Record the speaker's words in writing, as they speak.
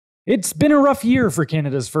It's been a rough year for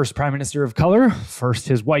Canada's first Prime Minister of colour. First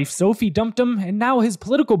his wife Sophie dumped him, and now his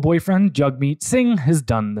political boyfriend Jagmeet Singh has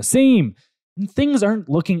done the same. And things aren't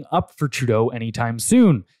looking up for Trudeau anytime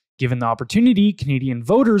soon. Given the opportunity, Canadian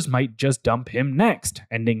voters might just dump him next,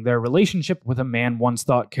 ending their relationship with a man once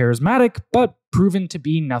thought charismatic, but proven to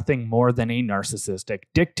be nothing more than a narcissistic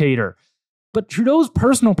dictator. But Trudeau's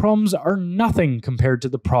personal problems are nothing compared to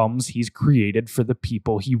the problems he's created for the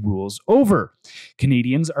people he rules over.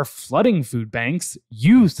 Canadians are flooding food banks,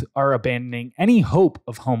 youth are abandoning any hope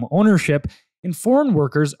of home ownership, and foreign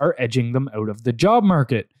workers are edging them out of the job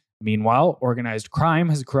market. Meanwhile, organized crime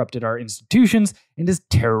has corrupted our institutions and is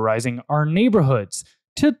terrorizing our neighborhoods.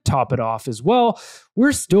 To top it off as well,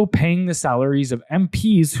 we're still paying the salaries of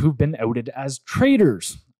MPs who've been outed as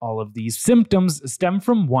traitors. All of these symptoms stem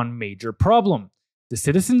from one major problem. The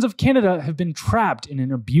citizens of Canada have been trapped in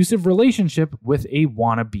an abusive relationship with a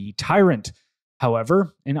wannabe tyrant.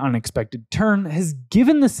 However, an unexpected turn has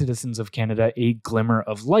given the citizens of Canada a glimmer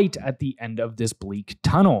of light at the end of this bleak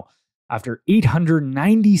tunnel. After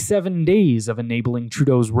 897 days of enabling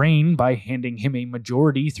Trudeau's reign by handing him a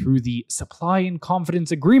majority through the Supply and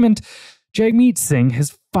Confidence Agreement, Jagmeet Singh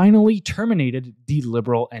has finally terminated the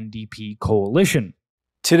Liberal NDP coalition.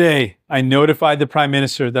 Today, I notified the Prime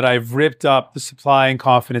Minister that I've ripped up the Supply and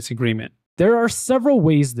Confidence Agreement. There are several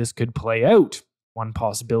ways this could play out. One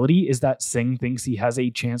possibility is that Singh thinks he has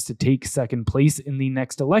a chance to take second place in the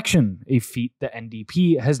next election, a feat the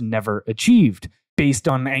NDP has never achieved. Based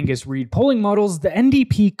on Angus Reid polling models, the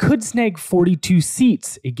NDP could snag 42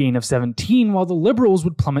 seats, a gain of 17, while the Liberals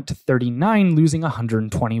would plummet to 39, losing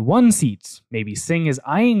 121 seats. Maybe Singh is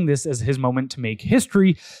eyeing this as his moment to make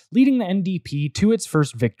history, leading the NDP to its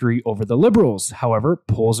first victory over the Liberals. However,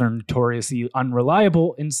 polls are notoriously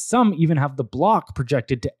unreliable, and some even have the Bloc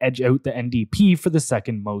projected to edge out the NDP for the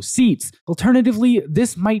second most seats. Alternatively,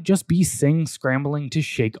 this might just be Singh scrambling to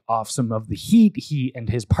shake off some of the heat he and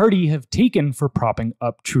his party have taken for propping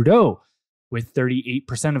up Trudeau. With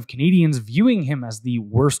 38% of Canadians viewing him as the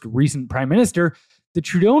worst recent prime minister, the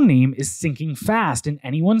Trudeau name is sinking fast, and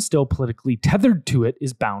anyone still politically tethered to it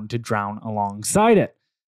is bound to drown alongside it.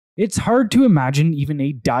 It's hard to imagine even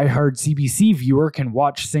a diehard CBC viewer can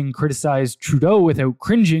watch Singh criticize Trudeau without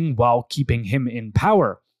cringing while keeping him in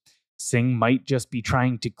power. Singh might just be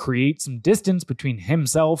trying to create some distance between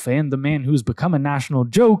himself and the man who's become a national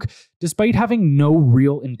joke, despite having no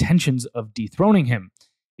real intentions of dethroning him.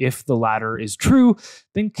 If the latter is true,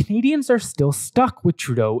 then Canadians are still stuck with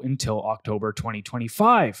Trudeau until October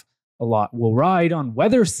 2025. A lot will ride on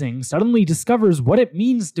whether Singh suddenly discovers what it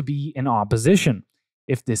means to be in opposition.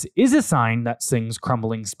 If this is a sign that Singh's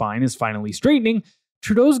crumbling spine is finally straightening,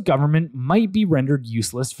 Trudeau's government might be rendered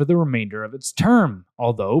useless for the remainder of its term,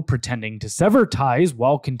 although pretending to sever ties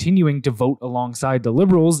while continuing to vote alongside the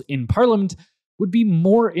Liberals in Parliament would be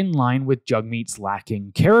more in line with Jagmeet's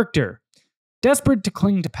lacking character. Desperate to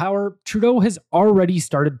cling to power, Trudeau has already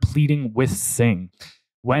started pleading with Singh.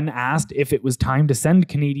 When asked if it was time to send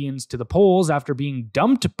Canadians to the polls after being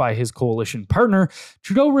dumped by his coalition partner,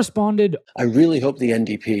 Trudeau responded, "I really hope the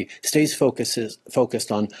NDP stays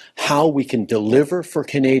focused on how we can deliver for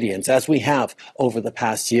Canadians, as we have over the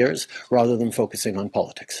past years, rather than focusing on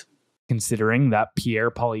politics." Considering that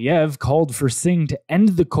Pierre Poilievre called for Singh to end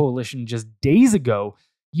the coalition just days ago,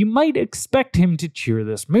 you might expect him to cheer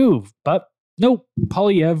this move, but no,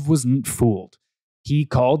 Poilievre wasn't fooled. He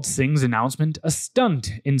called Singh's announcement a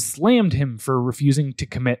stunt and slammed him for refusing to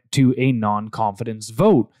commit to a non-confidence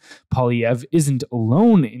vote. Poilievre isn't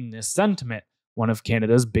alone in this sentiment. One of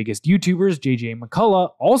Canada's biggest YouTubers, JJ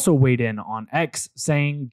McCullough, also weighed in on X,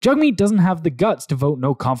 saying, "Jagmeet doesn't have the guts to vote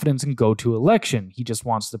no confidence and go to election. He just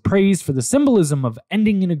wants the praise for the symbolism of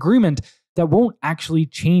ending an agreement that won't actually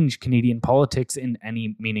change Canadian politics in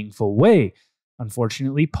any meaningful way."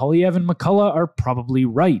 Unfortunately, Poilievre and McCullough are probably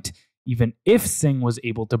right. Even if Singh was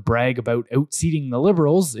able to brag about outseating the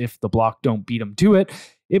Liberals, if the Bloc don't beat him to it,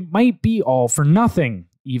 it might be all for nothing.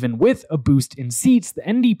 Even with a boost in seats, the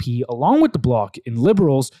NDP, along with the Bloc and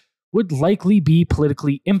Liberals, would likely be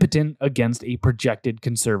politically impotent against a projected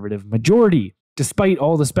Conservative majority. Despite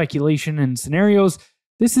all the speculation and scenarios,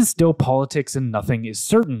 this is still politics and nothing is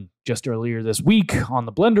certain. Just earlier this week, on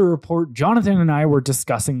the Blendr report, Jonathan and I were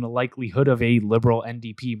discussing the likelihood of a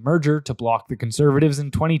Liberal-NDP merger to block the Conservatives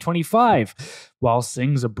in 2025. While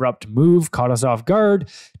Singh's abrupt move caught us off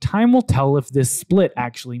guard, time will tell if this split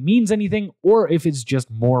actually means anything or if it's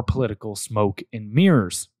just more political smoke and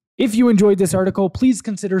mirrors. If you enjoyed this article, please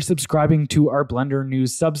consider subscribing to our Blendr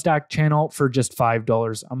News Substack channel for just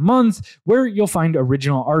 $5 a month, where you'll find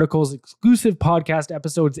original articles, exclusive podcast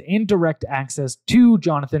episodes, and direct access to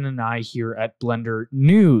Jonathan and I here at Blendr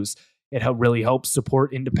News. It really helps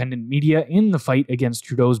support independent media in the fight against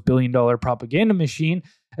Trudeau's billion-dollar propaganda machine.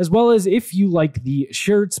 As well as, if you like the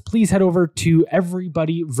shirts, please head over to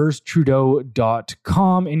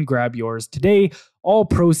everybodyverstrudeau.com and grab yours today. All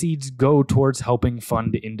proceeds go towards helping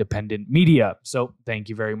fund independent media. So thank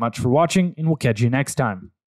you very much for watching, and we'll catch you next time.